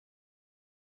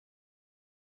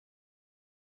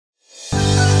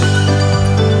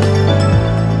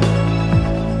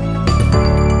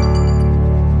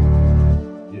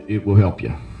it will help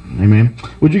you. Amen.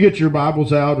 Would you get your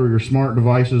Bibles out or your smart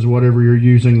devices, whatever you're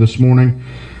using this morning,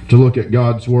 to look at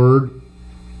God's Word?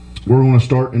 We're going to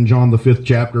start in John the 5th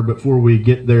chapter. Before we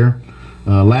get there,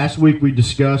 last week we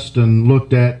discussed and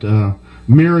looked at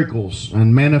miracles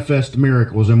and manifest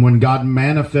miracles. And when God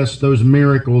manifests those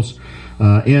miracles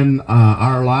in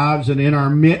our lives and in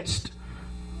our midst,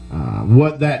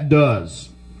 what that does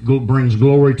brings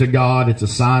glory to God. It's a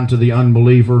sign to the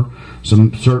unbeliever.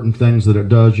 Some certain things that it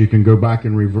does, you can go back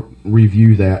and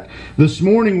review that. This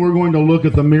morning we're going to look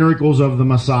at the miracles of the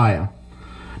Messiah.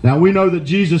 Now we know that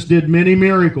Jesus did many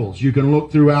miracles. You can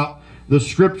look throughout the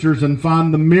scriptures and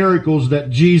find the miracles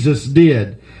that Jesus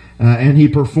did and he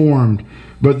performed.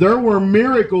 But there were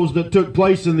miracles that took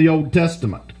place in the Old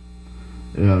Testament.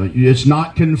 It's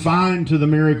not confined to the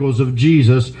miracles of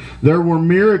Jesus. There were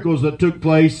miracles that took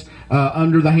place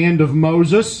under the hand of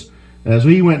Moses as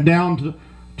he went down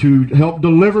to help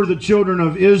deliver the children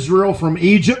of Israel from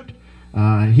Egypt.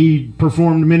 He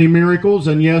performed many miracles,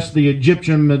 and yes, the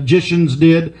Egyptian magicians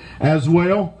did as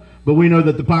well. But we know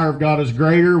that the power of God is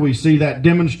greater. We see that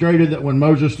demonstrated that when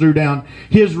Moses threw down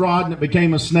his rod and it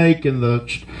became a snake, and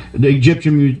the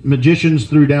Egyptian magicians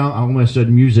threw down, I almost said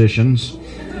musicians.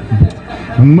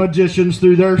 Magicians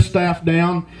threw their staff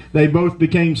down. They both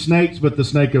became snakes, but the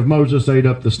snake of Moses ate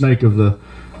up the snake of the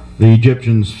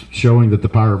Egyptians, showing that the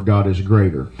power of God is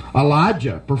greater.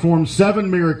 Elijah performed 7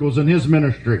 miracles in his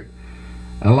ministry.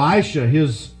 Elisha,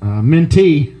 his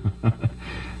mentee,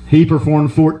 he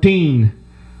performed 14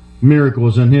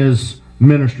 miracles in his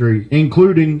ministry,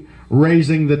 including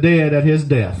raising the dead at his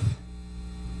death.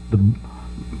 The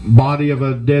body of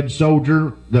a dead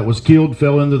soldier that was killed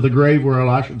fell into the grave where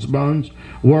Elisha's bones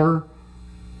were.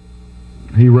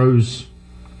 He rose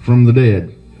from the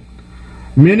dead.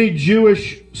 Many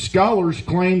Jewish scholars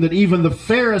claim that even the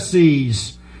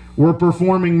Pharisees were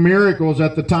performing miracles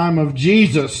at the time of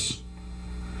Jesus.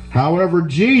 However,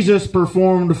 Jesus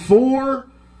performed 4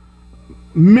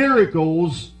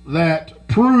 miracles that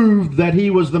proved that he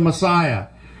was the Messiah.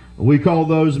 We call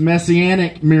those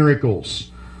messianic miracles.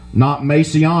 Not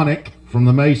Masonic from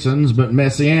the Masons, but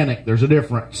messianic. There's a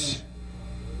difference.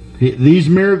 These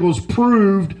miracles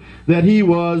proved that he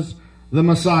was the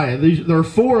Messiah. There are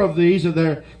 4 of these.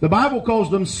 The Bible calls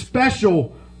them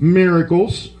special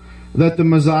miracles that the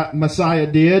Messiah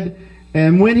did.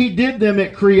 And when he did them,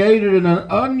 it created an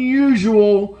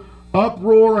unusual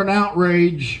uproar and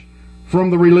outrage from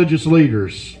the religious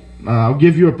leaders. I'll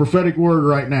give you a prophetic word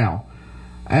right now.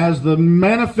 As the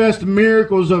manifest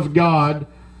miracles of God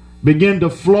begin to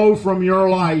flow from your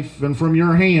life and from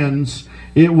your hands,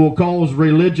 it will cause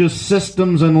religious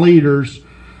systems and leaders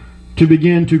to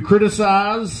begin to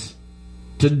criticize,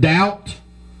 to doubt.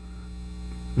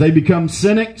 They become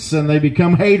cynics and they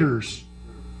become haters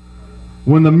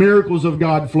when the miracles of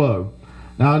God flow.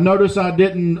 Now notice I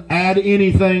didn't add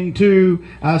anything to,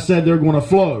 I said they're going to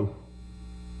flow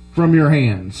from your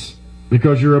hands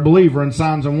because you're a believer, and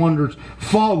signs and wonders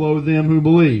follow them who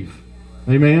believe.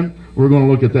 Amen? We're going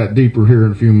to look at that deeper here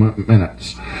in a few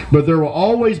minutes. But there will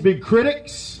always be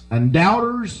critics and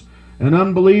doubters and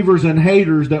unbelievers and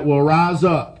haters that will rise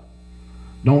up.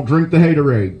 Don't drink the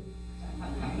haterade.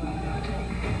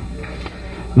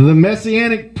 The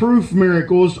messianic proof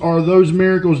miracles are those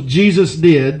miracles Jesus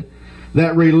did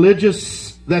that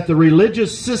the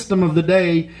religious system of the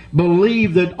day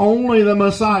believed that only the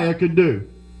Messiah could do.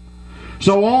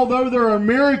 So although there are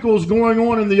miracles going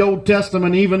on in the Old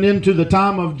Testament, even into the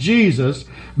time of Jesus,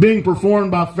 being performed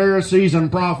by Pharisees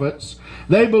and prophets,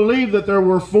 they believed that there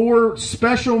were 4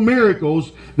 special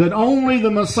miracles that only the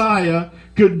Messiah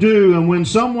could do. And when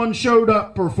someone showed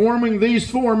up performing these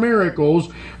 4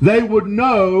 miracles, they would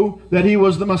know that he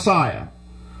was the Messiah.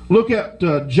 Look at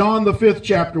John the 5th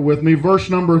chapter with me, verse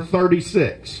number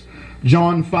 36.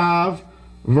 John 5,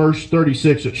 verse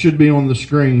 36. It should be on the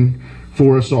screen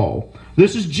for us all.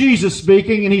 This is Jesus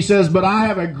speaking, and he says, "But I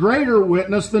have a greater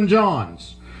witness than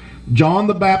John's." John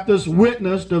the Baptist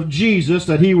witnessed of Jesus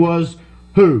that he was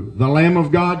who? The Lamb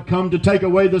of God come to take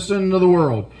away the sin of the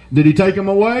world. Did he take him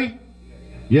away?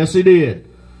 Yes, he did.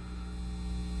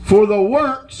 For the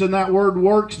works, and that word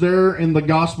works there in the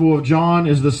Gospel of John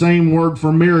is the same word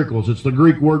for miracles. It's the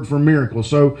Greek word for miracles.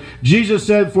 So Jesus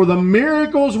said, "For the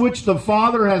miracles which the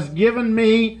Father has given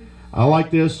me," I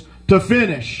like this, "to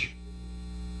finish."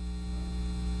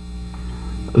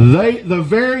 The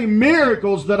very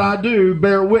miracles that I do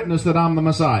bear witness that I'm the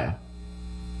Messiah.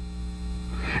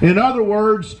 In other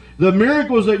words, the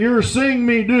miracles that you're seeing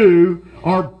me do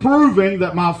are proving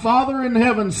that my Father in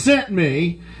heaven sent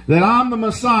me, that I'm the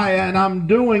Messiah, and I'm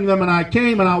doing them, and I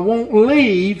came, and I won't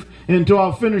leave until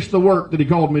I've finished the work that he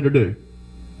called me to do.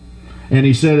 And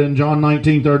he said in John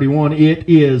 19:31, it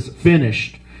is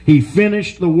finished. He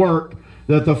finished the work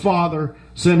that the Father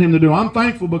sent him to do. I'm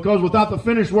thankful because without the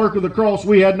finished work of the cross,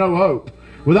 we had no hope.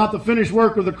 Without the finished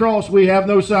work of the cross, we have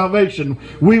no salvation.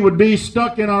 We would be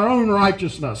stuck in our own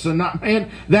righteousness. And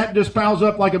that just piles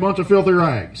up like a bunch of filthy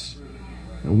rags.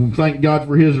 And we thank God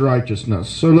for His righteousness.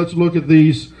 So let's look at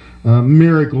these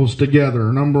miracles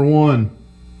together. Number one,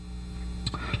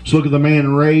 let's look at the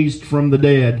man raised from the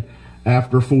dead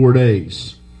after 4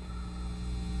 days.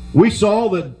 We saw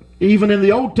that even in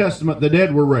the Old Testament, the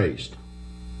dead were raised.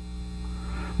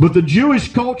 But the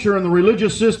Jewish culture and the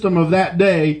religious system of that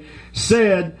day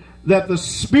said that the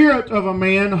spirit of a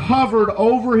man hovered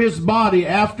over his body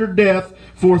after death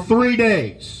for 3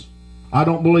 days. I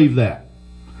don't believe that.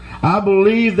 I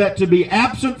believe that to be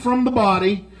absent from the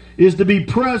body is to be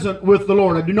present with the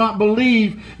Lord. I do not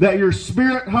believe that your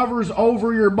spirit hovers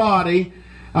over your body.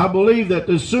 I believe that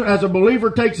as a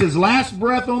believer takes his last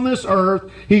breath on this earth,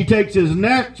 he takes his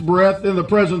next breath in the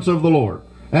presence of the Lord.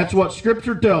 That's what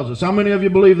Scripture tells us. How many of you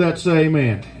believe that? Say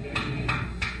amen.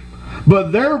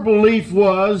 But their belief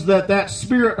was that that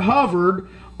spirit hovered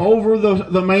over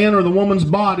the man or the woman's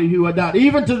body who had died.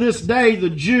 Even to this day, the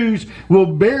Jews will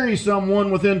bury someone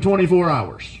within 24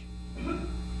 hours.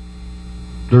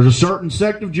 There's a certain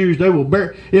sect of Jews, they will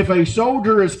bury. If a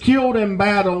soldier is killed in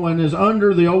battle and is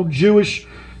under the old Jewish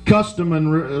custom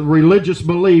and religious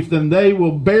belief, then they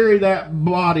will bury that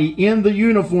body in the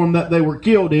uniform that they were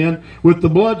killed in with the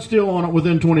blood still on it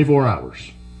within 24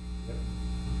 hours.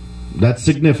 That's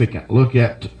significant. Look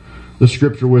at the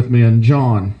Scripture with me in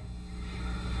John,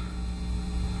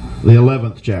 the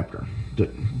 11th chapter.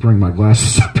 Bring my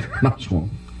glasses up here. Nice one.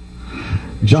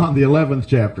 John, the 11th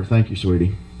chapter. Thank you,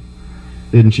 sweetie.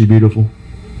 Isn't she beautiful?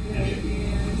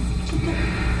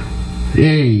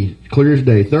 Yay, clear as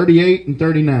day. 38 and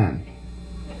 39.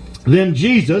 Then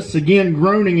Jesus, again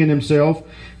groaning in himself,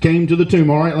 came to the tomb.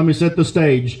 All right, let me set the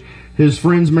stage. His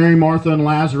friends Mary, Martha, and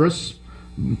Lazarus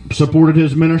supported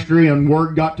his ministry, and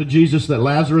word got to Jesus that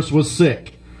Lazarus was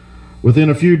sick. Within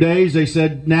a few days, they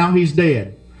said, now he's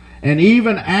dead. And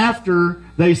even after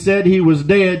they said he was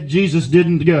dead, Jesus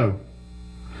didn't go.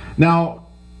 Now,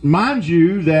 mind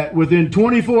you that within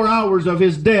 24 hours of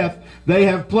his death, they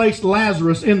have placed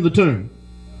Lazarus in the tomb.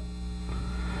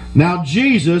 Now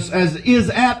Jesus is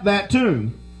at that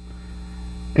tomb,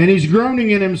 and he's groaning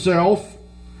in himself.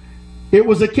 It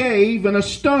was a cave, and a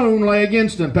stone lay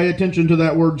against him. Pay attention to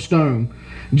that word stone.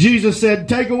 Jesus said,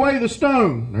 take away the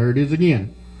stone. There it is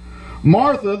again.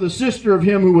 Martha, the sister of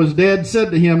him who was dead,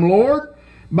 said to him, Lord,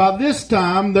 by this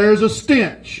time there's a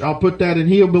stench. I'll put that in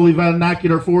hillbilly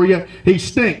vernacular for you. He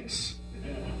stinks.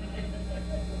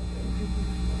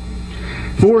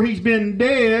 For he's been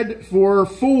dead for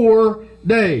 4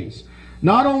 days.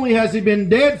 Not only has he been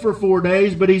dead for 4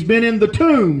 days, but he's been in the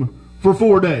tomb for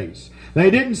 4 days. They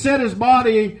didn't set his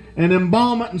body and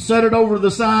embalm it and set it over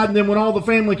the side, and then when all the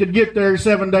family could get there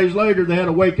 7 days later, they had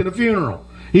a wake and a funeral.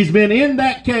 He's been in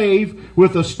that cave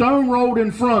with a stone rolled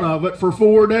in front of it for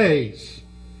 4 days.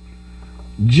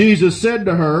 Jesus said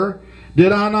to her,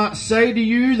 did I not say to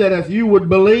you that if you would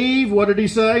believe, what did he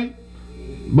say?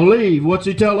 Believe. What's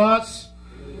he tell us?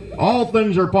 All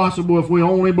things are possible if we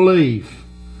only believe.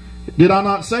 Did I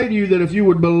not say to you that if you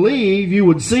would believe, you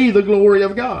would see the glory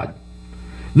of God?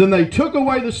 Then they took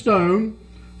away the stone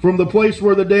from the place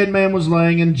where the dead man was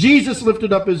laying, and Jesus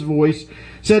lifted up his voice,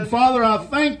 said, Father, I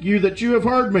thank you that you have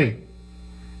heard me.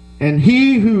 And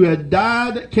he who had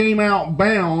died came out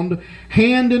bound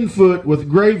hand and foot with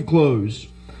grave clothes,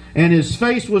 and his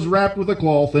face was wrapped with a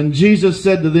cloth. And Jesus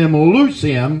said to them, loose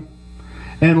him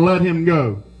and let him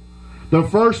go. The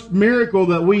first miracle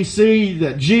that we see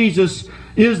that Jesus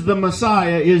is the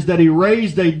Messiah is that he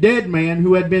raised a dead man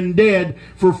who had been dead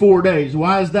for 4 days.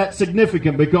 Why is that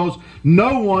significant? Because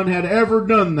no one had ever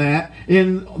done that,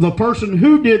 and the person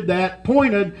who did that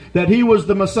pointed that he was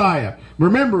the Messiah.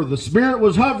 Remember, the Spirit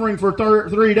was hovering for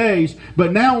 3 days,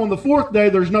 but now on the 4th day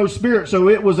there's no Spirit, so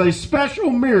it was a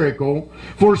special miracle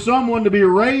for someone to be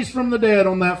raised from the dead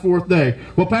on that 4th day.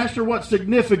 Well, Pastor, what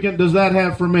significance does that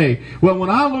have for me? Well, when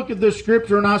I look at this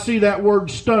scripture and I see that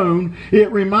word stone, it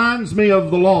reminds me of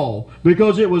the law,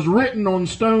 because it was written on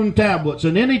stone tablets,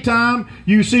 and anytime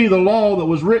you see the law that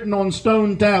was written on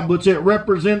stone tablets, it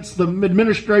represents the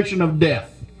administration of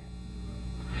death.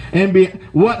 And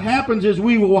what happens is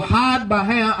we will hide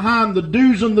behind the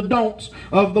do's and the don'ts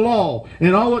of the law,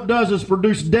 and all it does is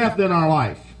produce death in our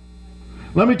life.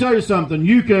 Let me tell you something.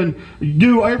 You can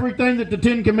do everything that the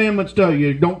Ten Commandments tell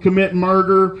you. Don't commit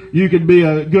murder. You could be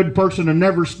a good person and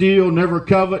never steal, never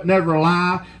covet, never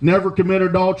lie, never commit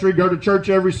adultery, go to church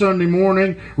every Sunday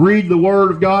morning, read the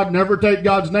Word of God, never take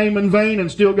God's name in vain, and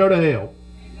still go to hell.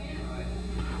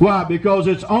 Why? Because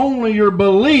it's only your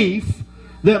belief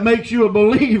that makes you a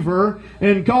believer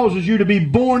and causes you to be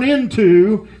born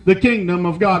into the kingdom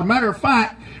of God. Matter of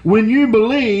fact, when you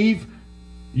believe,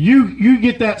 you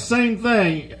get that same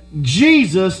thing.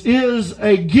 Jesus is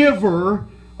a giver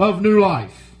of new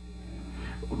life.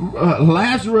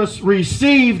 Lazarus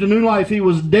received a new life. He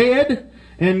was dead,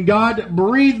 and God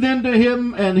breathed into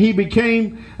him, and he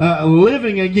became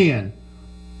living again.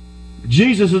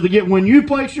 Jesus is the gift. When you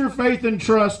place your faith and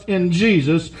trust in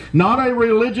Jesus, not a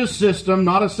religious system,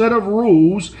 not a set of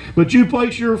rules, but you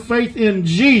place your faith in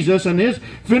Jesus and His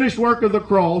finished work of the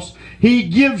cross, He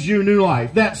gives you new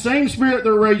life. That same Spirit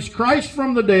that raised Christ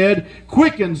from the dead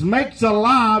quickens, makes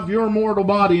alive your mortal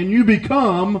body, and you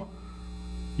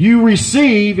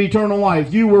receive eternal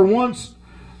life. You were once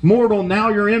mortal, now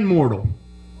you're immortal.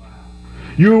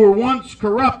 You were once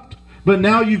corrupt, but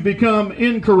now you've become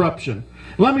incorruption.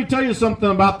 Let me tell you something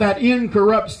about that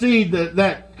incorrupt seed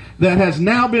that has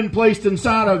now been placed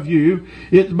inside of you.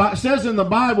 It says in the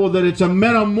Bible that it's a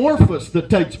metamorphosis that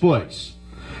takes place.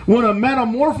 When a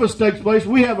metamorphosis takes place,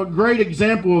 we have a great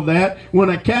example of that when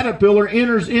a caterpillar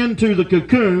enters into the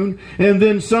cocoon, and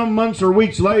then some months or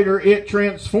weeks later it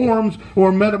transforms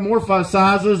or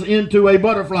metamorphosizes into a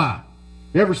butterfly.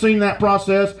 You ever seen that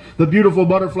process? The beautiful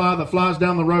butterfly that flies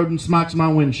down the road and smacks my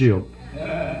windshield.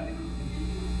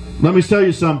 Let me tell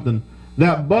you something.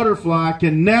 That butterfly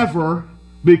can never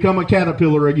become a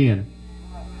caterpillar again.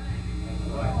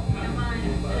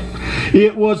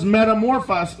 It was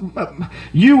metamorphosed.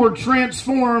 You were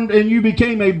transformed and you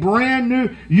became a brand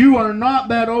new. You are not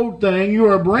that old thing. You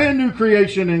are a brand new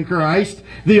creation in Christ.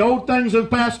 The old things have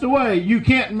passed away. You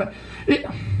can't.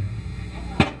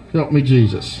 Help me,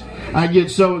 Jesus. I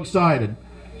get so excited.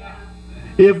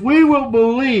 If we will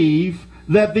believe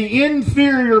that the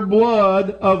inferior blood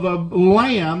of a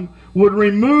lamb would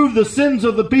remove the sins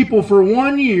of the people for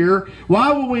 1 year,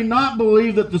 why will we not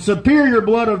believe that the superior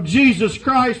blood of Jesus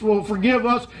Christ will forgive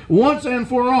us once and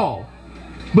for all?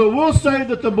 But we'll say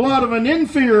that the blood of an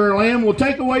inferior lamb will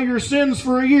take away your sins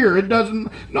for a year. It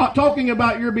doesn't, not talking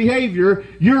about your behavior.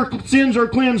 Your sins are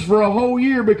cleansed for a whole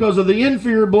year because of the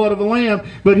inferior blood of the lamb.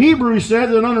 But Hebrews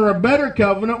said that under a better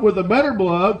covenant with a better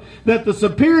blood, that the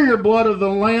superior blood of the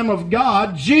Lamb of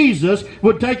God, Jesus,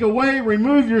 would take away,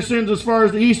 remove your sins as far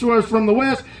as the east was from the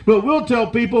west. But we'll tell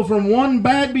people from one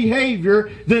bad behavior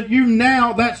that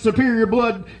that superior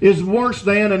blood is worse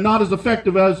than and not as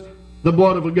effective as the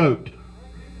blood of a goat.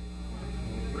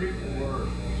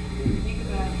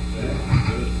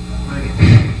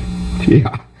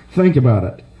 Yeah, think about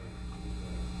it.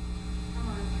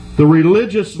 The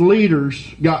religious leaders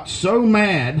got so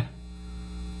mad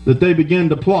that they began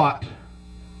to plot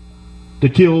to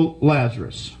kill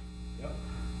Lazarus.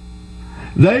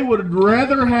 They would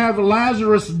rather have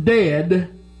Lazarus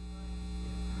dead,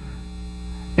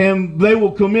 and they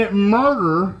will commit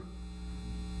murder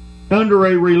under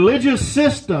a religious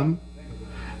system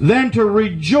than to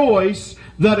rejoice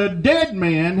that a dead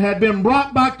man had been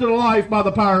brought back to life by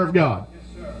the power of God.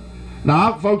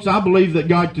 Now, folks, I believe that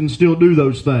God can still do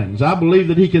those things. I believe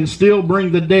that He can still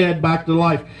bring the dead back to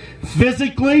life.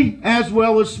 Physically as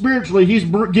well as spiritually, He's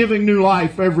giving new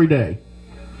life every day.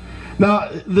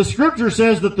 Now, the Scripture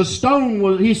says that the stone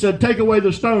was, He said, take away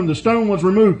the stone. The stone was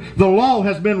removed. The law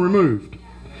has been removed.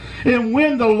 And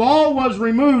when the law was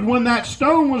removed, when that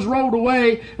stone was rolled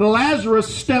away, Lazarus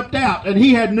stepped out and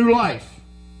he had new life.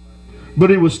 But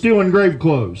he was still in grave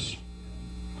clothes.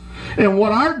 And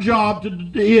what our job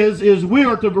is we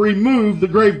are to remove the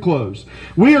grave clothes.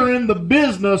 We are in the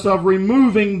business of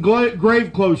removing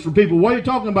grave clothes for people. What are you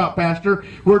talking about, Pastor?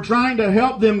 We're trying to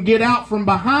help them get out from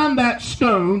behind that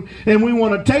stone, and we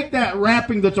want to take that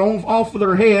wrapping that's off of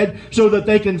their head so that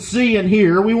they can see and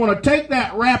hear. We want to take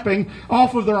that wrapping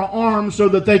off of their arms so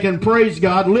that they can praise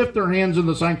God, lift their hands in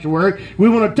the sanctuary. We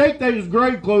want to take those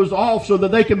grave clothes off so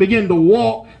that they can begin to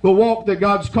walk the walk that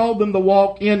God's called them to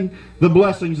walk in, the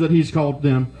blessings that He's called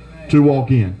them to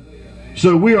walk in.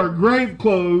 So we are grave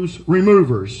clothes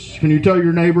removers. Can you tell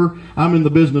your neighbor, I'm in the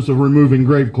business of removing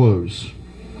grave clothes?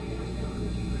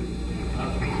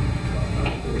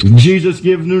 Jesus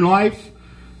gives new life,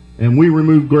 and we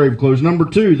remove grave clothes. Number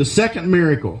 2, the second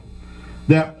miracle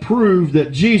that proved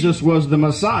that Jesus was the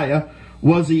Messiah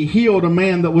was He healed a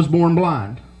man that was born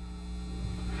blind.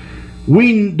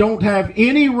 We don't have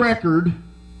any record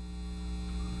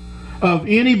of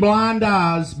any blind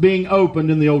eyes being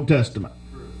opened in the Old Testament.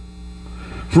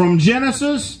 From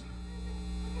Genesis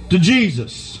to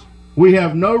Jesus, we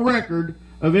have no record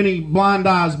of any blind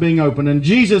eyes being opened. And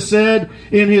Jesus said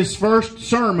in his first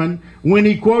sermon, when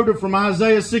he quoted from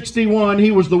Isaiah 61,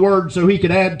 he was the Word, so he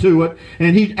could add to it.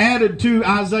 And he added to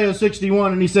Isaiah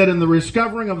 61, and he said, in the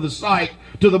recovering of the sight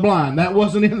to the blind. That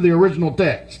wasn't in the original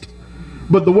text.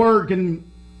 But the Word can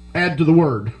add to the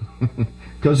Word,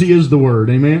 because he is the Word.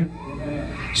 Amen?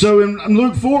 So in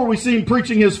Luke 4, we see him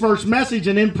preaching his first message,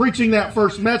 and in preaching that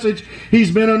first message,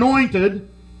 he's been anointed.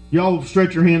 Y'all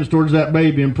stretch your hands towards that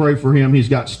baby and pray for him. He's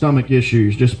got stomach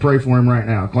issues. Just pray for him right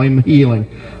now. Claim healing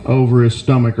over his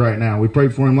stomach right now. We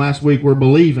prayed for him last week. We're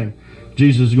believing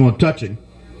Jesus is going to touch him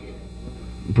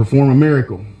and perform a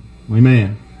miracle.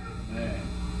 Amen.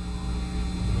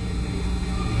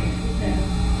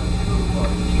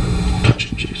 Touch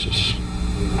him, Jesus.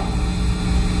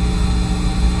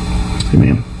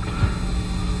 Amen.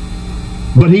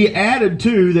 But he added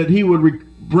too that he would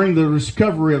bring the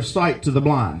recovery of sight to the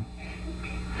blind.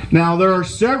 Now, there are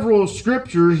several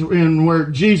scriptures in where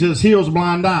Jesus heals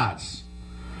blind eyes.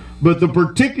 But the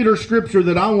particular scripture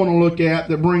that I want to look at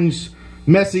that brings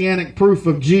messianic proof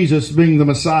of Jesus being the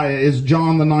Messiah is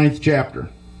John the 9th chapter.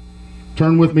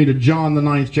 Turn with me to John the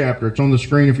 9th chapter. It's on the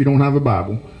screen if you don't have a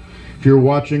Bible. If you're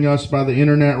watching us by the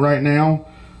internet right now,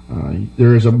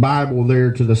 there is a Bible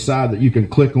there to the side that you can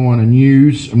click on and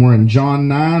use. And we're in John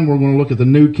 9. We're going to look at the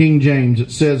New King James. It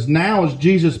says, now as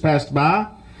Jesus passed by,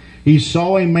 he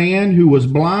saw a man who was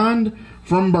blind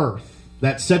from birth.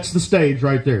 That sets the stage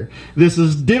right there. This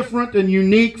is different and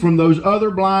unique from those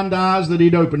other blind eyes that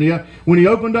he'd opened. When he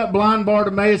opened up blind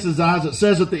Bartimaeus' eyes, it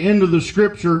says at the end of the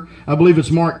scripture, I believe it's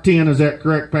Mark 10. Is that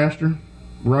correct, Pastor?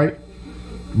 Right?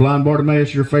 Blind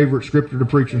Bartimaeus, your favorite scripture to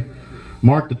preach in.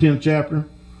 Mark the 10th chapter.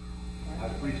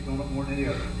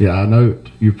 Yeah, I know it.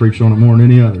 You preached on it more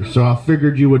than any other. So I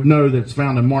figured you would know that it's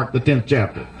found in Mark the 10th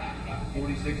chapter.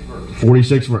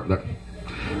 46 verse.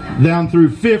 Down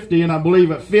through 50, and I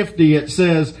believe at 50 it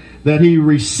says that he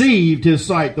received his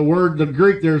sight. The word, the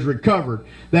Greek there is recovered.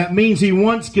 That means he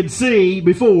once could see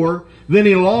before, then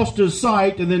he lost his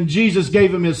sight, and then Jesus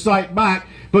gave him his sight back.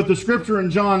 But the scripture in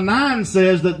John 9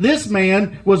 says that this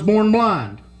man was born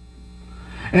blind.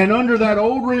 And under that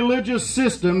old religious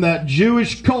system, that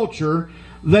Jewish culture,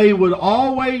 they would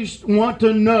always want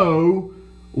to know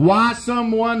why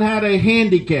someone had a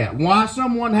handicap, why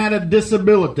someone had a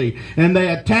disability, and they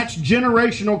attached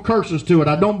generational curses to it.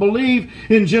 I don't believe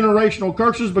in generational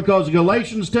curses because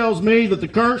Galatians tells me that the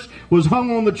curse was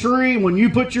hung on the tree. When you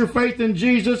put your faith in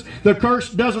Jesus, the curse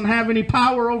doesn't have any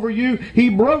power over you. He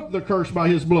broke the curse by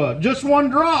his blood. Just one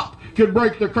drop could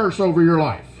break the curse over your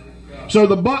life. So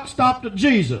the buck stopped at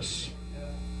Jesus.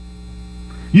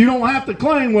 You don't have to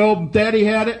claim, well, Daddy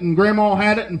had it and Grandma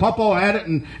had it and Papa had it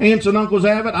and aunts and uncles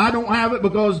have it. I don't have it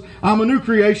because I'm a new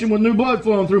creation with new blood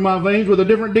flowing through my veins with a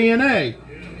different DNA.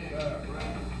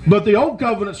 But the Old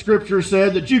Covenant Scripture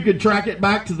said that you could track it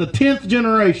back to the 10th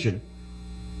generation.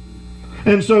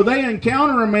 And so they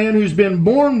encounter a man who's been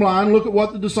born blind. Look at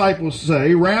what the disciples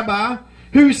say. Rabbi,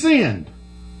 who sinned?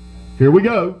 Here we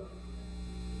go.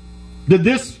 Did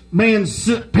this man's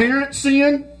parents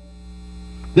sin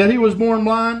that he was born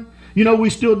blind? You know, we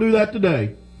still do that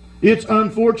today. It's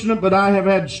unfortunate, but I have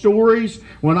had stories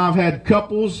when I've had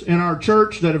couples in our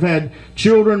church that have had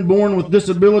children born with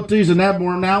disabilities and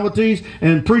abnormalities,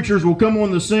 and preachers will come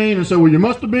on the scene and say, well, you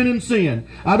must have been in sin.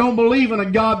 I don't believe in a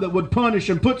God that would punish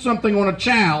and put something on a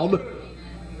child.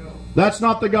 That's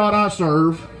not the God I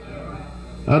serve.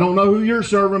 I don't know who you're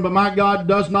serving, but my God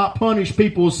does not punish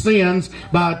people's sins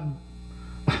by...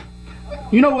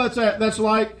 You know what's that? That's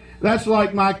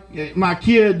like my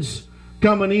kids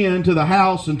coming into the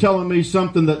house and telling me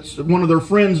something that one of their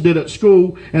friends did at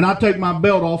school, and I take my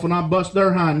belt off and I bust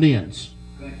their hind ends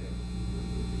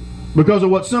because of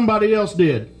what somebody else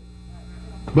did.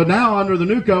 But now under the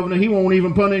new covenant, he won't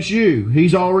even punish you.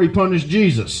 He's already punished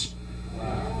Jesus.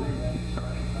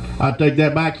 I take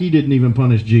that back. He didn't even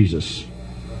punish Jesus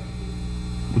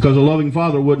because a loving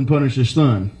father wouldn't punish his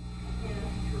son.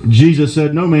 Jesus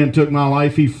said, no man took my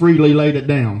life. He freely laid it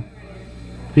down.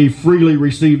 He freely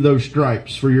received those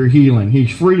stripes for your healing. He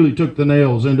freely took the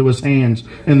nails into his hands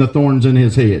and the thorns in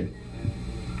his head.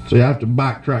 So I have to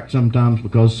backtrack sometimes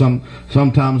because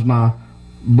sometimes my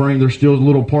brain, there's still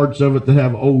little parts of it that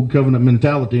have old covenant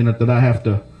mentality in it that I have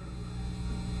to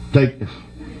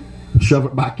shove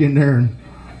it back in there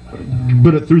and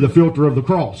put it through the filter of the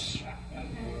cross.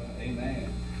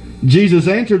 Amen. Jesus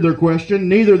answered their question,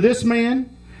 neither this man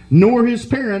nor his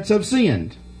parents have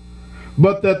sinned,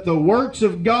 but that the works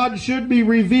of God should be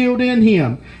revealed in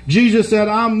him. Jesus said,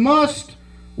 I must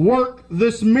work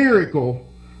this miracle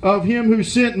of him who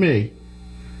sent me,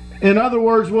 In other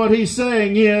words, what he's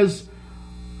saying is,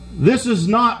 this is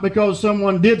not because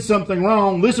someone did something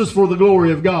wrong. This is for the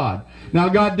glory of God. Now,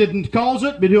 God didn't cause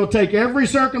it, but He'll take every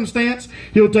circumstance,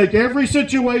 He'll take every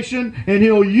situation, and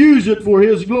He'll use it for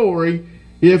His glory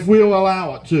if we'll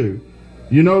allow it to.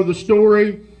 You know the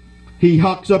story? He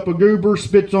hucks up a goober,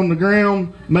 spits on the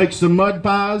ground, makes some mud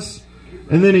pies,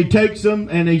 and then he takes them,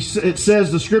 and it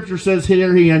says, the Scripture says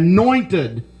here, He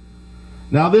anointed.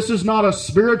 Now, this is not a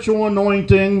spiritual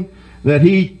anointing that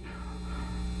He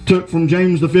took from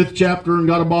James the 5th chapter and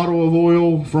got a bottle of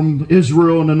oil from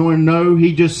Israel and anointed. No,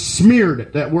 He just smeared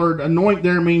it. That word anoint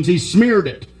there means He smeared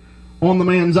it on the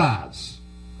man's eyes.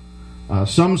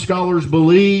 Some scholars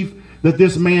believe that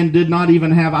this man did not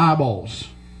even have eyeballs.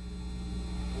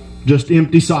 Just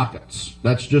empty sockets.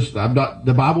 That's just,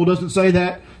 the Bible doesn't say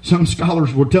that. Some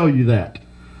scholars will tell you that.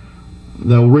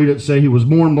 They'll read it, say he was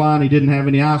born blind, he didn't have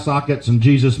any eye sockets, and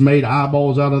Jesus made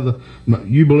eyeballs out of the...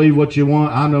 You believe what you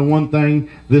want. I know one thing.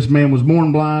 This man was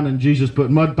born blind, and Jesus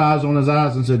put mud pies on his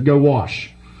eyes and said, go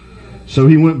wash. So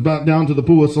he went back down to the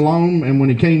pool of Siloam, and when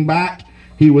he came back,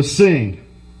 he was seeing.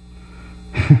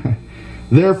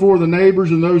 Therefore the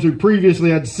neighbors and those who previously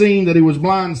had seen that he was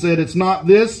blind said, it's not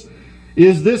this.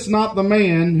 Is this not the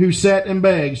man who sat and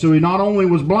begged? So he not only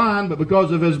was blind, but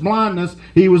because of his blindness,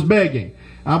 he was begging.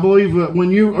 I believe that when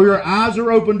your eyes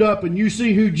are opened up and you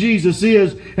see who Jesus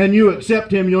is and you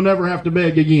accept Him, you'll never have to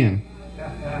beg again.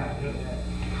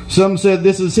 Some said,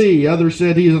 this is He. Others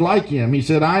said, He is like Him. He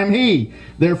said, I am He.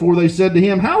 Therefore they said to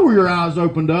him, how were your eyes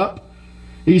opened up?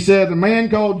 He said, a man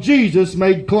called Jesus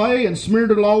made clay and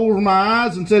smeared it all over my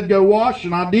eyes and said, go wash.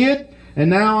 And I did, and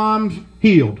now I'm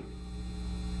healed.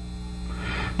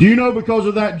 Do you know because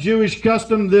of that Jewish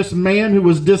custom, this man who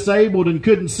was disabled and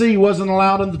couldn't see wasn't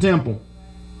allowed in the temple?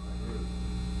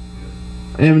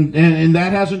 And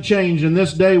that hasn't changed. In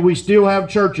this day, we still have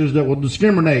churches that will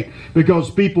discriminate because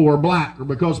people are black, or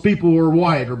because people are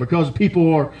white, or because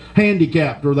people are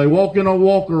handicapped, or they walk in a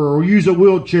walker, or use a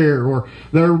wheelchair, or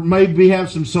they maybe have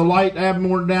some slight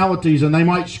abnormalities and they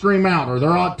might scream out, or they're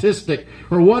autistic,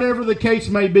 or whatever the case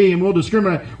may be, and we'll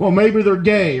discriminate. Well, maybe they're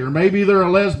gay, or maybe they're a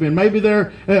lesbian, maybe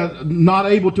they're not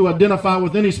able to identify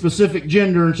with any specific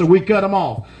gender, and so we cut them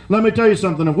off. Let me tell you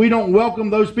something. If we don't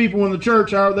welcome those people in the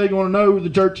church, how are they going to know who the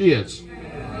church is?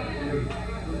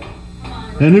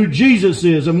 And who Jesus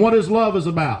is and what His love is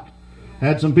about.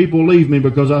 Had some people leave me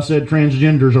because I said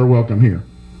transgenders are welcome here.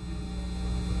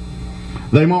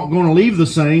 They're not going to leave the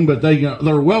same, but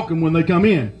they're welcome when they come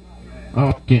in. Oh,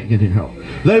 I can't get any help.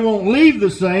 They won't leave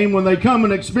the same when they come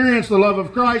and experience the love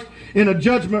of Christ in a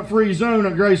judgment-free zone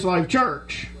at Grace Life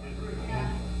Church.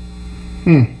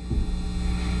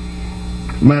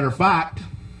 Matter of fact,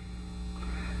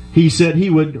 He said He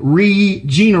would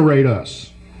regenerate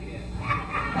us.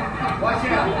 Watch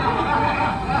out.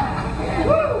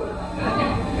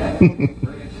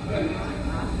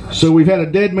 So we've had a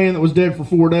dead man that was dead for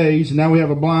 4 days, and now we have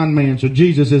a blind man. So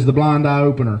Jesus is the blind eye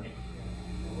opener.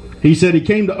 He said He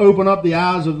came to open up the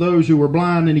eyes of those who were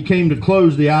blind, and He came to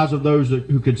close the eyes of those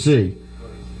who could see.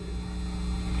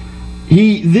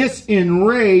 This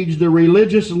enraged the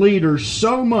religious leaders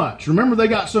so much. Remember, they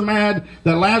got so mad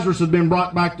that Lazarus had been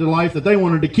brought back to life that they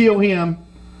wanted to kill him.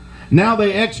 Now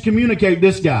they excommunicate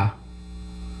this guy.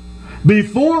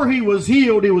 Before he was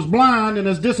healed, he was blind, and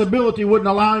his disability wouldn't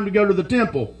allow him to go to the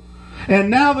temple. And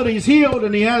now that he's healed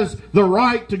and he has the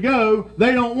right to go,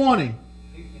 they don't want him.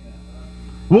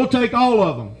 We'll take all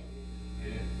of them.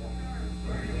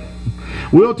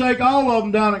 We'll take all of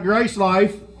them down at Grace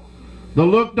Life. The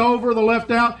looked over, the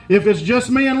left out. If it's just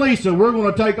me and Lisa, we're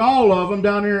going to take all of them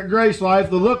down here at Grace Life.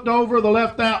 The looked over, the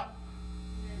left out.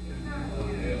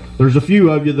 There's a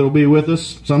few of you that will be with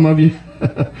us. Some of you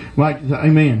might,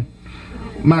 amen.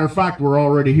 Matter of fact, we're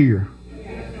already here.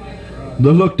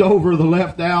 The looked over, the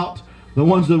left out, the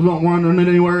ones that don't run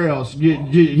anywhere else.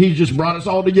 He just brought us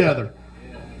all together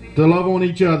to love on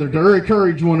each other, to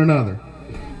encourage one another.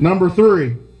 Number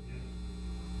 3,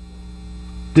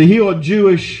 to heal a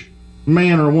Jewish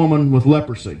man or woman with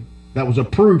leprosy. That was a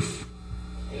proof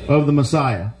of the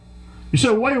Messiah. You say,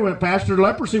 wait a minute, Pastor,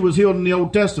 leprosy was healed in the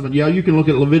Old Testament. Yeah, you can look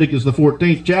at Leviticus, the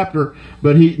 14th chapter,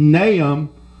 but Nahum,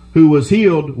 who was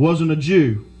healed, wasn't a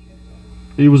Jew.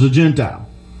 He was a Gentile.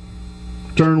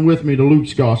 Turn with me to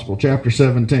Luke's Gospel, chapter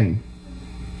 17.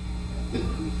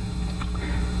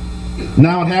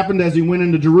 Now it happened as he went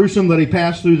into Jerusalem that he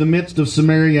passed through the midst of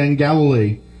Samaria and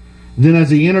Galilee. Then as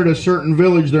he entered a certain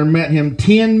village, there met him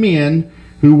 10 men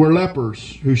who were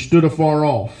lepers, who stood afar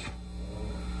off.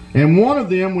 And one of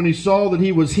them, when he saw that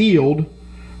he was healed,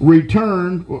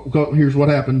 returned. Here's what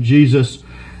happened. Jesus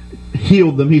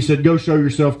healed them, he said, go show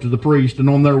yourself to the priest. And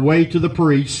on their way to the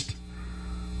priest,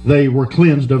 they were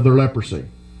cleansed of their leprosy.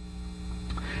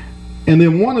 And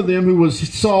then one of them who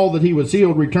saw that he was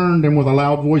healed returned and with a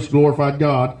loud voice glorified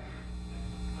God,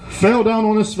 fell down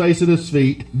on his face at his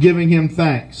feet, giving him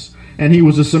thanks. And he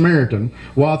was a Samaritan.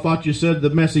 Well, I thought you said the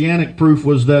messianic proof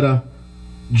was that a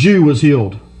Jew was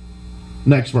healed.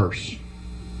 Next verse.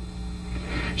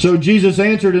 So Jesus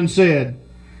answered and said,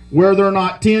 were there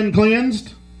not 10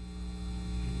 cleansed?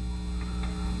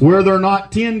 Were there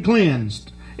not 10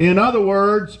 cleansed? In other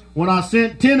words, when I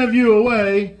sent 10 of you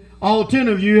away, all 10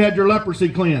 of you had your leprosy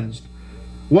cleansed.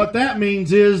 What that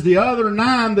means is the other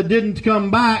 9 that didn't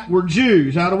come back were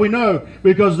Jews. How do we know?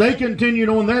 Because they continued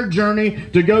on their journey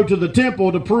to go to the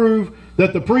temple to prove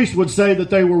that the priest would say that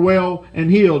they were well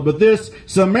and healed. But this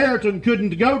Samaritan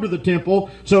couldn't go to the temple,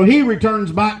 so he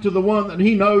returns back to the one that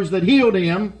he knows that healed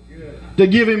him to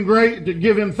give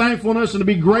him thankfulness and to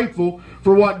be grateful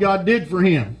for what God did for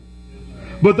him.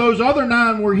 But those other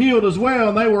 9 were healed as well,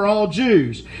 and they were all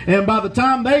Jews. And by the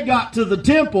time they got to the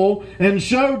temple and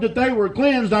showed that they were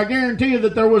cleansed, I guarantee you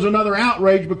that there was another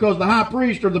outrage, because the high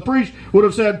priest or the priest would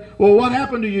have said, well, what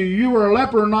happened to you? You were a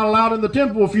leper and not allowed in the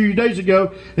temple a few days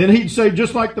ago. And he'd say,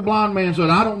 just like the blind man said,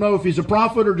 I don't know if he's a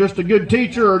prophet or just a good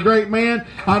teacher or a great man.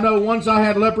 I know once I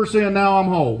had leprosy and now I'm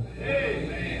whole.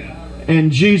 Amen.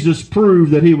 And Jesus proved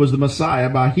that he was the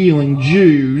Messiah by healing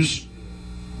Jews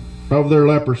of their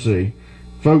leprosy.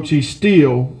 Folks, he's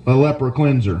still a leper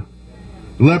cleanser.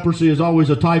 Leprosy is always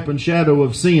a type and shadow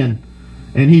of sin,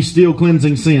 and he's still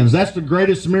cleansing sins. That's the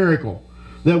greatest miracle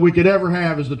that we could ever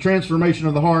have, is the transformation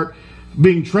of the heart,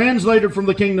 being translated from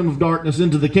the kingdom of darkness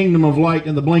into the kingdom of light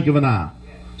in the blink of an eye.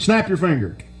 Snap your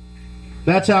finger.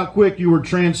 That's how quick you were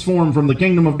transformed from the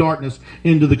kingdom of darkness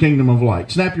into the kingdom of light.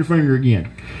 Snap your finger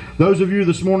again. Those of you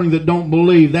this morning that don't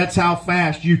believe, that's how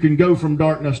fast you can go from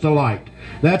darkness to light.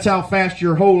 That's how fast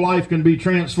your whole life can be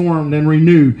transformed and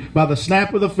renewed by the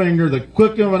snap of the finger, the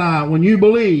click of an eye. When you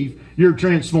believe, you're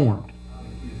transformed.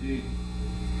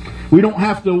 We don't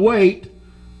have to wait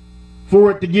for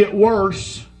it to get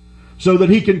worse so that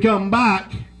he can come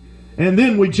back and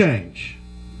then we change.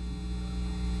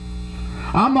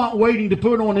 I'm not waiting to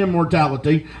put on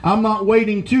immortality. I'm not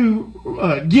waiting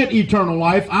to get eternal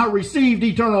life. I received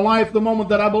eternal life the moment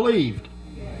that I believed.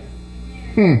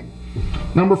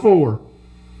 Number 4.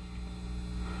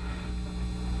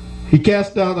 He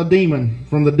cast out a demon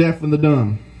from the deaf and the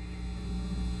dumb.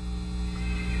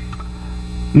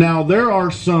 Now, there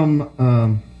are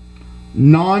some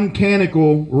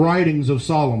non-canonical writings of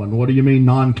Solomon. What do you mean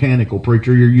non-canonical,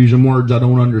 preacher? You're using words I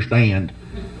don't understand.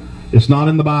 It's not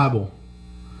in the Bible.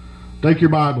 Take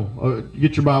your Bible.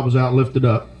 Get your Bibles out, lift it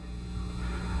up.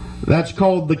 That's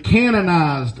called the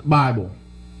canonized Bible.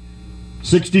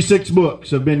 66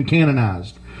 books have been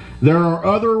canonized. There are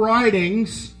other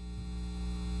writings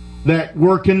that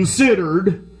were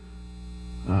considered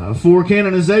for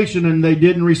canonization, and they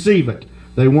didn't receive it.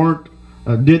 They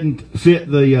didn't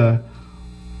fit the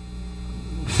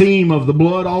theme of the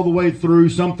blood all the way through.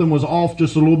 Something was off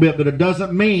just a little bit, but it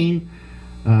doesn't mean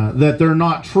that they're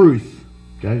not truth.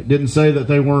 Okay, it didn't say that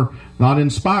they were not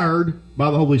inspired by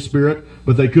the Holy Spirit,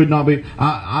 but they could not be.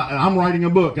 I'm writing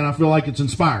a book and I feel like it's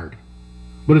inspired,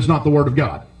 but it's not the Word of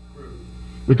God,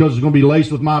 because it's going to be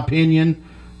laced with my opinion,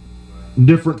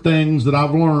 different things that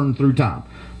I've learned through time.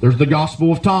 There's the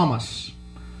Gospel of Thomas.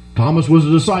 Thomas was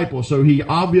a disciple, so he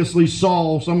obviously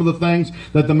saw some of the things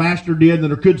that the Master did, that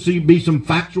there could be some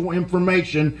factual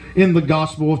information in the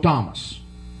Gospel of Thomas.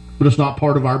 But it's not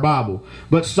part of our Bible.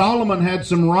 But Solomon had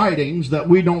some writings that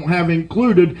we don't have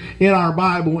included in our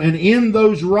Bible, and in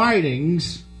those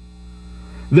writings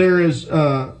there is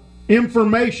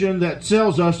information that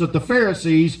tells us that the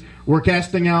Pharisees were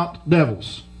casting out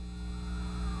devils,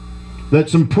 that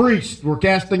some priests were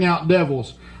casting out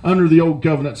devils under the old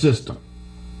covenant system.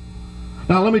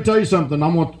 Now let me tell you something.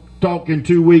 I'm going to talk in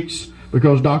 2 weeks,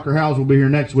 because Dr. Howes will be here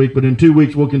next week, but in 2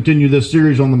 weeks we'll continue this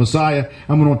series on the Messiah.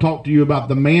 I'm going to talk to you about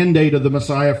the mandate of the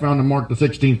Messiah found in Mark the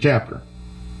 16th chapter.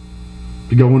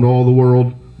 To go into all the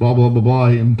world, blah, blah, blah, blah.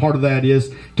 And part of that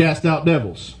is cast out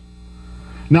devils.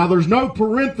 Now there's no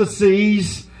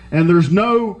parentheses and there's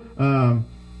no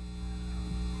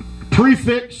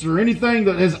prefix or anything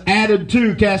that is added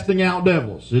to casting out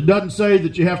devils. It doesn't say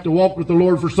that you have to walk with the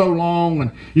Lord for so long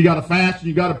and you got to fast and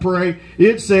you got to pray.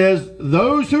 It says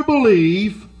those who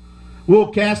believe will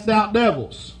cast out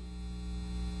devils.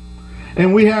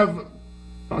 And we have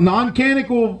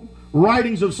non-canonical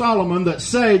writings of Solomon that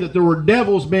say that there were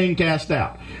devils being cast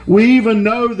out. We even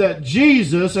know that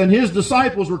Jesus and his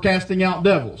disciples were casting out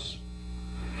devils.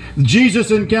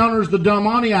 Jesus encounters the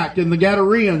demoniac and the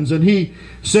Gadareans, and he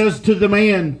says to the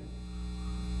man,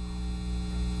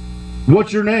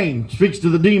 "What's your name?" Speaks to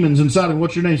the demons inside him.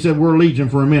 "What's your name?" He said, "We're Legion,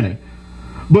 for a minute."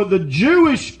 But the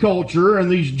Jewish culture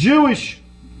and these Jewish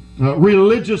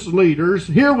religious leaders,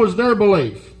 here was their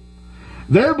belief.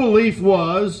 Their belief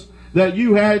was that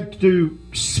you had to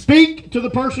speak to the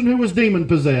person who was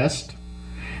demon-possessed.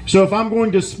 So if I'm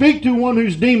going to speak to one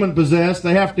who's demon-possessed,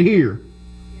 they have to hear.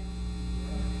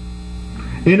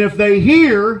 And if they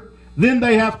hear, then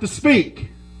they have to speak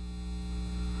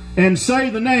and say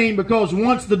the name, because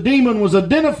once the demon was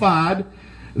identified,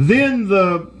 then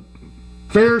the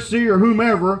Pharisee or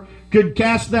whomever could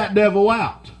cast that devil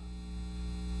out.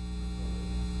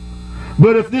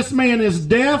 But if this man is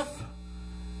deaf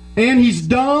and he's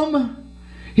dumb,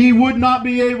 he would not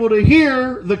be able to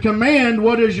hear the command,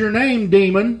 "What is your name,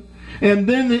 demon?" And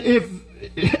then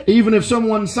even if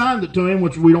someone signed it to him,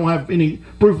 which we don't have any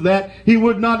proof of that, he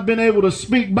would not have been able to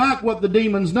speak back what the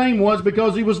demon's name was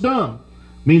because he was dumb.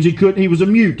 Means he was a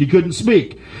mute. He couldn't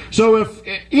speak. So if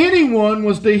anyone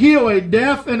was to heal a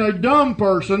deaf and a dumb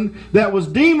person that was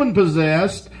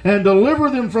demon-possessed and deliver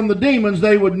them from the demons,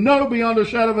 they would know beyond a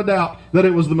shadow of a doubt that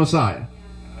it was the Messiah.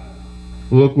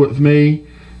 Look with me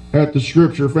at the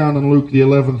scripture found in Luke the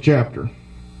 11th chapter.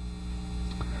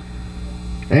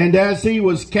 "And as he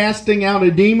was casting out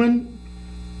a demon,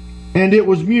 and it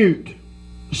was mute,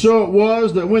 so it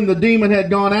was that when the demon had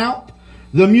gone out,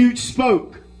 the mute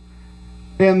spoke,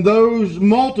 and those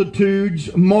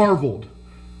multitudes marveled."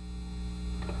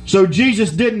 So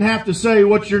Jesus didn't have to say,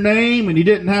 "What's your name?" and he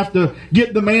didn't have to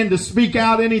get the man to speak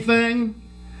out anything.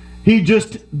 He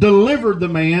just delivered the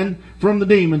man from the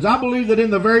demons. I believe that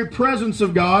in the very presence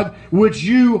of God, which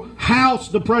you house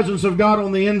the presence of God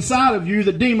on the inside of you,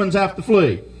 that demons have to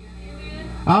flee.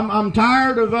 I'm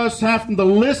tired of us having to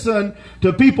listen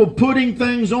to people putting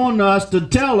things on us to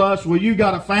tell us, "Well, you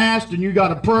got to fast and you got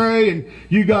to pray and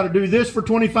you got to do this for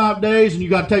 25 days and you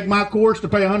got to take my course to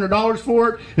pay $100 for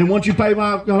it. And once you pay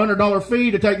my $100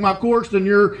 fee to take my course, then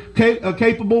you're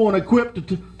capable and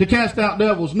equipped to cast out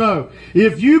devils." No.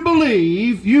 If you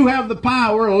believe you have the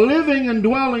power living and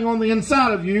dwelling on the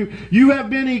inside of you, you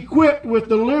have been equipped with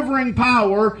delivering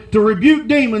power to rebuke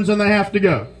demons, and they have to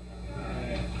go.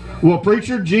 "Well,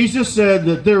 preacher, Jesus said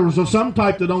that there was some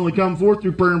type that only come forth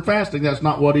through prayer and fasting." That's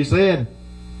not what he said.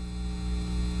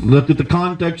 Look at the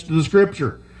context of the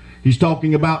scripture. He's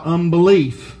talking about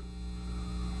unbelief.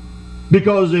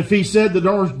 Because if he said that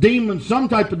there was demons, some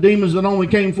type of demons that only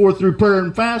came forth through prayer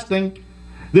and fasting,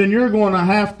 then you're going to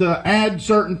have to add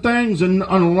certain things and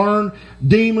learn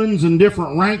demons and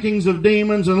different rankings of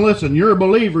demons. And listen, you're a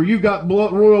believer. You've got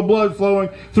royal blood flowing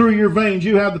through your veins.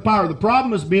 You have the power. The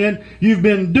problem has been you've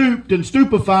been duped and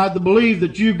stupefied to believe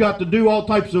that you've got to do all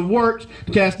types of works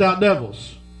to cast out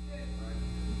devils.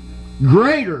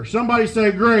 Greater. Somebody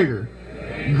say greater.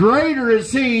 Greater is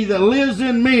he that lives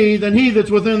in me than he that's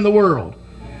within the world.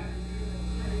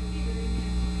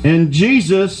 And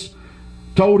Jesus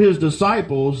told his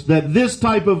disciples that this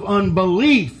type of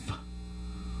unbelief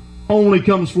only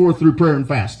comes forth through prayer and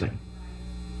fasting.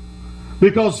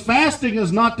 Because fasting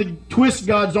is not to twist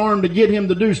God's arm to get him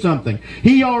to do something.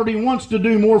 He already wants to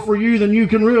do more for you than you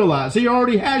can realize. He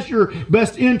already has your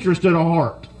best interest at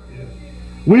heart.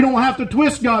 We don't have to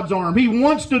twist God's arm. He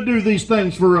wants to do these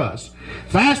things for us.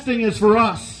 Fasting is for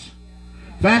us.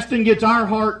 Fasting gets our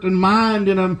heart and mind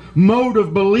in a mode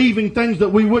of believing things that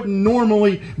we wouldn't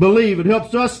normally believe. It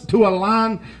helps us to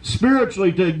align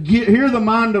spiritually, to hear the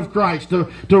mind of Christ,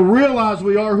 to realize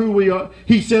we are who we are,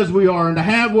 he says we are, and to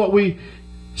have what we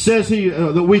says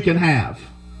that we can have.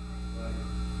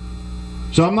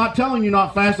 So I'm not telling you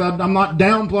not fast. I'm not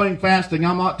downplaying fasting.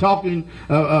 I'm not talking,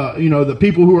 the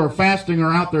people who are fasting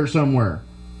are out there somewhere.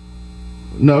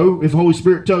 No, if Holy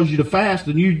Spirit tells you to fast,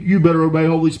 then you better obey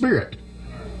Holy Spirit.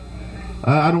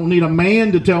 I don't need a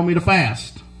man to tell me to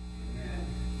fast.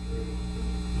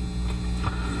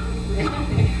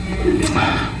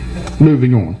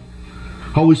 Moving on.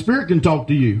 Holy Spirit can talk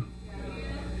to you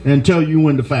and tell you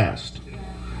when to fast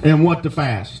and what to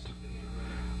fast.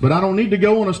 But I don't need to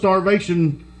go on a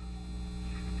starvation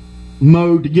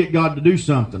mode to get God to do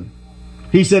something.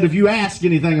 He said, if you ask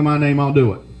anything in my name, I'll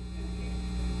do it.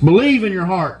 Believe in your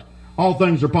heart. All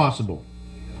things are possible.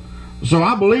 So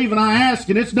I believe and I ask,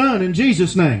 and it's done in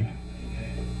Jesus' name.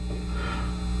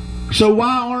 So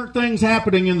why aren't things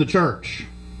happening in the church?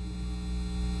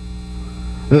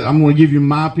 I'm going to give you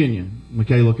my opinion.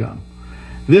 Michaela, come.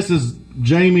 This is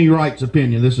Jamie Wright's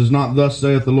opinion. This is not thus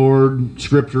saith the Lord,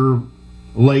 scripture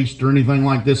laced or anything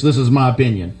like this. This is my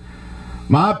opinion.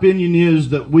 My opinion is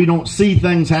that we don't see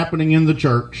things happening in the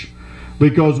church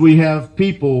Because we have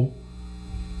people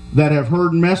that have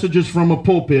heard messages from a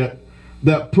pulpit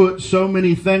that put so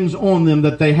many things on them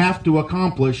that they have to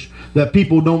accomplish that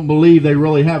people don't believe they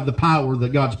really have the power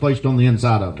that God's placed on the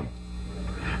inside of them.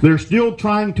 They're still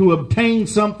trying to obtain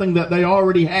something that they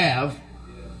already have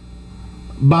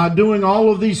by doing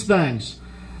all of these things.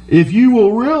 If you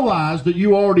will realize that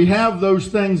you already have those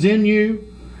things in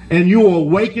you and you will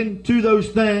awaken to those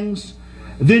things,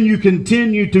 then you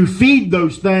continue to feed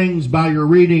those things by your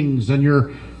readings and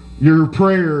your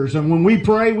prayers. And when we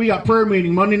pray, we got prayer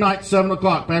meeting Monday night, 7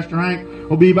 o'clock. Pastor Hank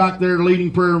will be back there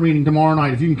leading prayer meeting tomorrow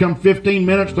night. If you can come 15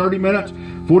 minutes, 30 minutes,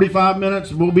 45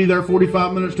 minutes, we'll be there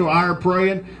 45 minutes to an hour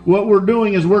praying. What we're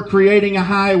doing is we're creating a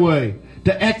highway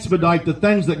to expedite the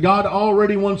things that God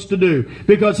already wants to do.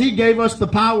 Because He gave us the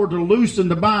power to loose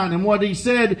and to bind. And what He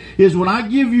said is, when I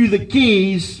give you the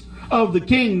keys of the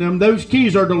kingdom, those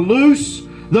keys are to loose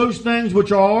those things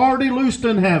which are already loosed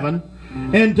in heaven,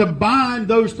 and to bind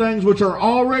those things which are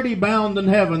already bound in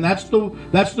heaven. That's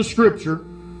the scripture.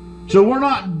 So we're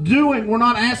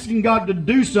not asking God to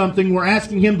do something, we're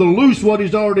asking Him to loose what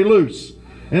He's already loose.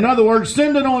 In other words,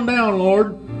 send it on down,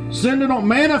 Lord. Send it on,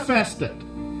 manifest it.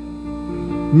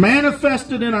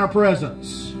 Manifest it in our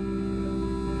presence.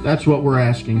 That's what we're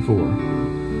asking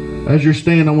for. As you're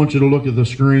standing, I want you to look at the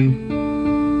screen.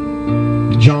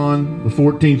 John, the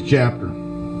 14th chapter.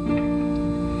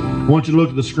 I want you to look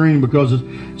at the screen because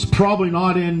it's probably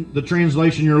not in the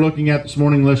translation you're looking at this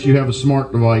morning unless you have a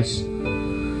smart device.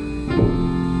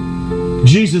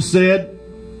 Jesus said,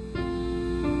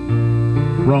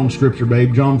 wrong scripture,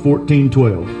 babe, John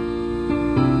 14:12.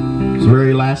 It's the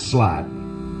very last slide.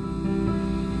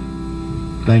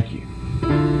 Thank you.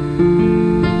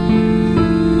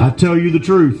 I tell you the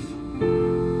truth.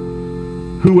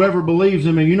 Whoever believes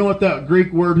in me. You know what that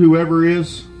Greek word whoever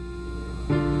is?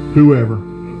 Whoever.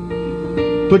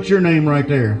 Put your name right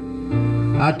there.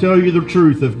 I tell you the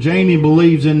truth. If Jamie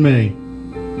believes in me,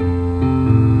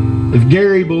 if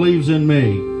Gary believes in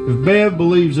me, if Bev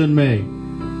believes in me,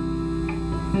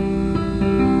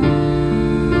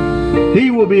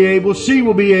 she will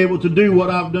be able to do what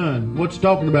I've done. What's he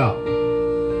talking about?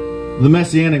 The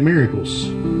messianic miracles.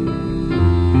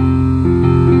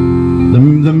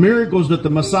 The miracles that the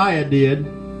Messiah did,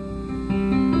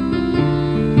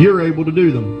 you're able to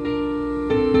do them.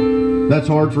 That's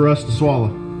hard for us to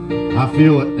swallow. I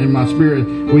feel it in my spirit.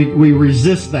 We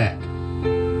resist that.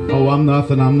 Oh, I'm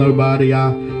nothing. I'm nobody.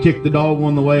 I kicked the dog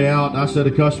on the way out. I said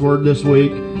a cuss word this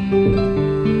week.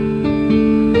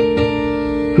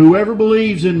 Whoever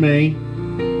believes in me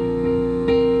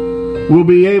will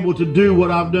be able to do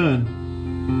what I've done.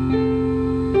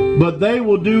 But they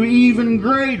will do even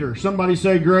greater. Somebody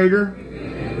say greater.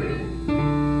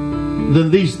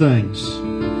 Than these things.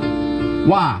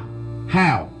 Why?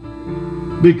 How?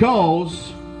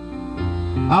 Because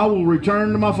I will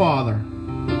return to my Father.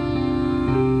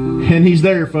 And He's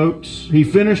there, folks. He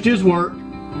finished His work.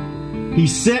 He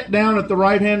sat down at the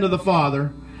right hand of the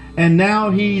Father. And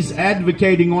now He's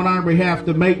advocating on our behalf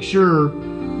to make sure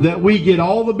that we get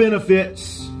all the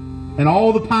benefits and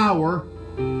all the power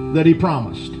that He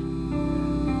promised.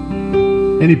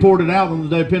 And He poured it out on the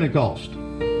day of Pentecost.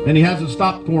 And He hasn't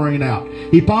stopped pouring it out.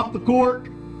 He popped the cork.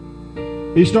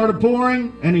 He started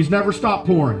pouring, and He's never stopped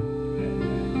pouring.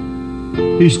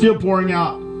 He's still pouring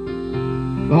out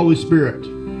the Holy Spirit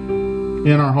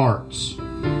in our hearts.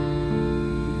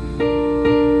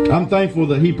 I'm thankful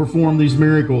that He performed these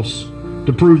miracles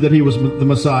to prove that He was the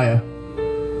Messiah.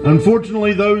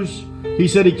 Unfortunately, He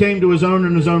said He came to His own,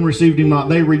 and His own received Him not.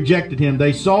 They rejected Him.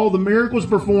 They saw the miracles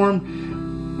performed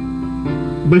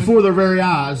before their very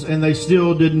eyes, and they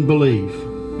still didn't believe.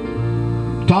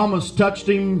 Thomas touched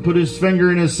Him, put his finger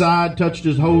in his side, touched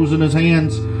his holes in his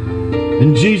hands,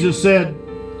 and Jesus said,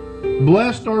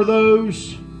 "Blessed are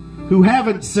those who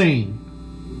haven't seen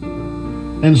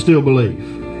and still believe."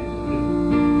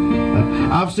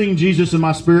 I've seen Jesus in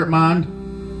my spirit mind.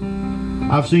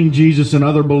 I've seen Jesus in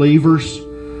other believers.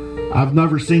 I've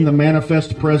never seen the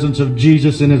manifest presence of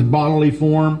Jesus in His bodily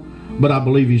form, but I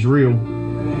believe He's real.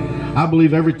 I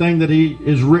believe everything that He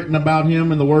is written about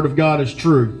Him in the Word of God is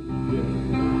true.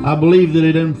 I believe that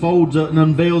it unfolds and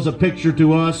unveils a picture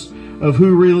to us of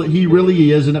who He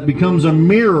really is, and it becomes a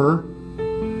mirror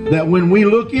that when we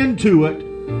look into it,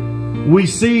 we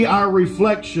see our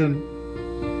reflection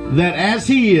that as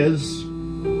He is,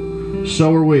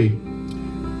 so are we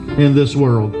in this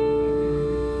world.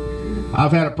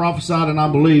 I've had it prophesied, and I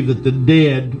believe that the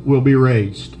dead will be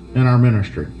raised in our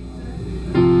ministry.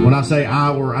 When I say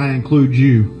our, I include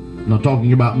you. I'm not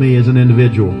talking about me as an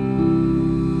individual.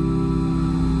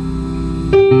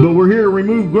 But we're here to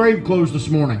remove grave clothes this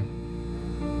morning.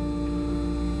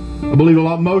 I believe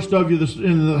most of you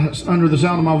under the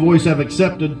sound of my voice have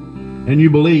accepted, and you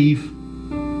believe.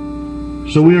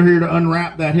 So we are here to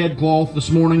unwrap that headcloth this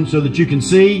morning so that you can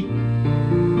see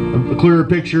a clearer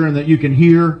picture and that you can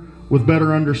hear with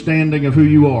better understanding of who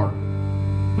you are.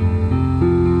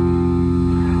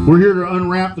 We're here to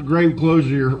unwrap the grave clothes.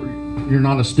 You're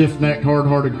not a stiff-necked,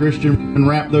 hard-hearted Christian.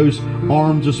 Unwrap those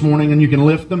arms this morning and you can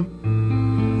lift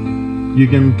them. You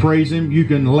can praise Him. You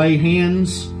can lay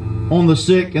hands on the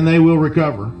sick and they will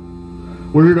recover.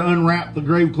 We're here to unwrap the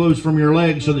grave clothes from your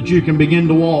legs so that you can begin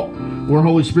to walk where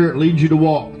Holy Spirit leads you to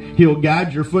walk. He'll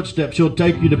guide your footsteps. He'll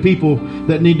take you to people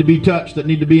that need to be touched, that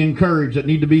need to be encouraged, that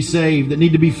need to be saved, that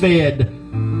need to be fed.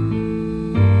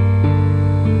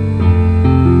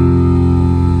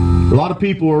 A lot of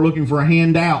people are looking for a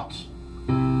handout,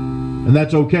 and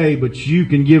that's okay, but you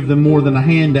can give them more than a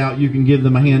handout. You can give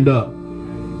them a hand up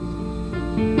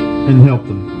and help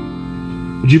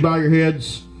them. Would you bow your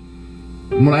heads?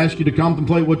 I'm going to ask you to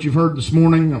contemplate what you've heard this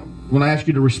morning. I'm going to ask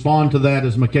you to respond to that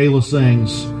as Michaela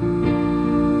sings.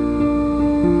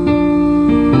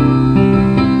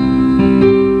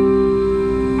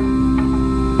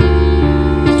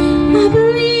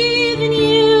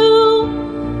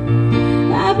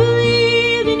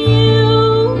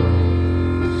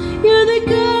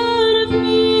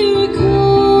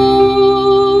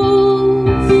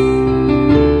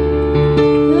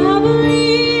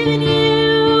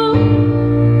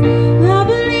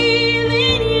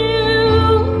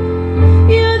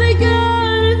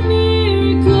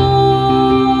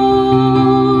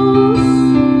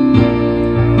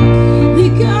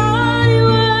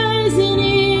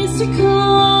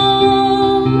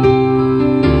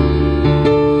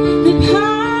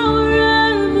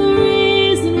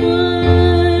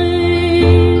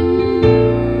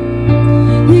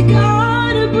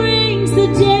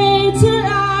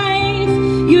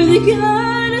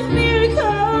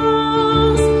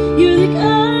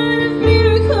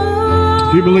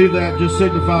 If you believe that, just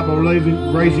signify by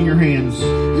raising your hands.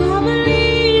 I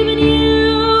believe in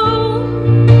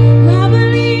you. I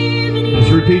believe in you.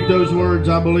 Just repeat those words.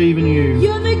 I believe in you.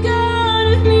 You're the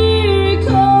God of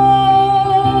miracles.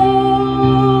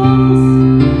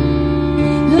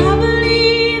 I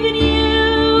believe in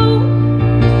you.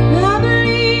 I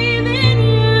believe in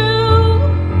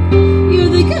you. You're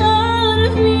the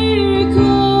God of miracles.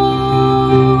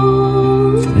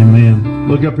 Amen.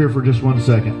 Look up here for just 1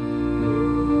 second.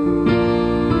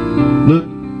 Look,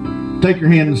 take your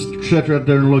hand and stretch right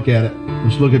there and look at it.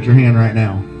 Just look at your hand right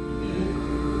now.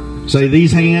 Say,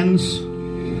 these hands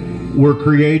were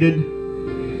created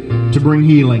to bring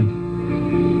healing.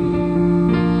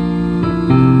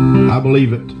 I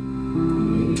believe it.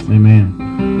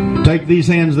 Amen. Take these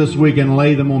hands this week and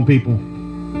lay them on people.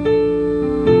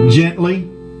 Gently,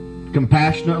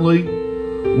 compassionately,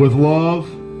 with love.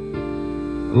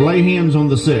 Lay hands on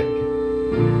the sick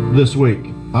this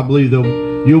week. I believe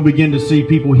you'll begin to see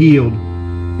people healed.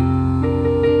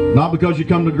 Not because you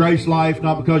come to Grace Life,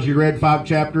 not because you read 5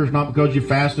 chapters, not because you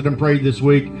fasted and prayed this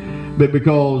week, but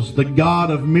because the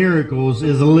God of miracles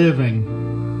is living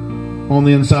on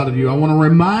the inside of you. I want to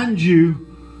remind you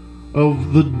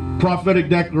of the prophetic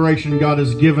declaration God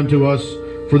has given to us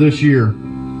for this year.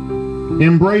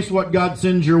 Embrace what God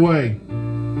sends your way.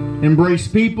 Embrace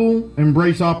people,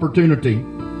 embrace opportunity.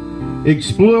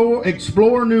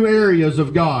 Explore new areas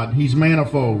of God. He's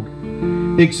manifold.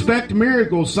 Expect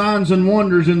miracles, signs, and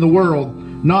wonders in the world,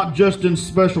 not just in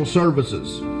special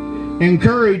services.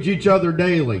 Encourage each other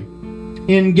daily.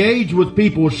 Engage with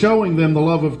people, showing them the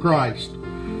love of Christ.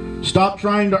 Stop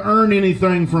trying to earn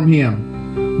anything from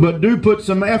Him, but do put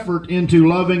some effort into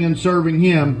loving and serving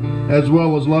Him as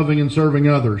well as loving and serving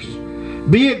others.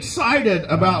 Be excited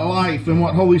about life and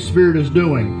what Holy Spirit is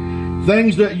doing.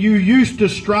 Things that you used to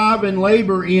strive and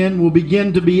labor in will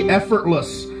begin to be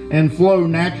effortless and flow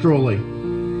naturally.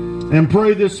 And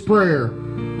pray this prayer.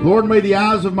 Lord, may the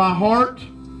eyes of my heart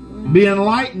be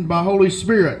enlightened by Holy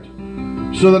Spirit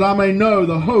so that I may know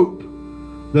the hope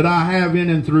that I have in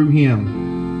and through Him.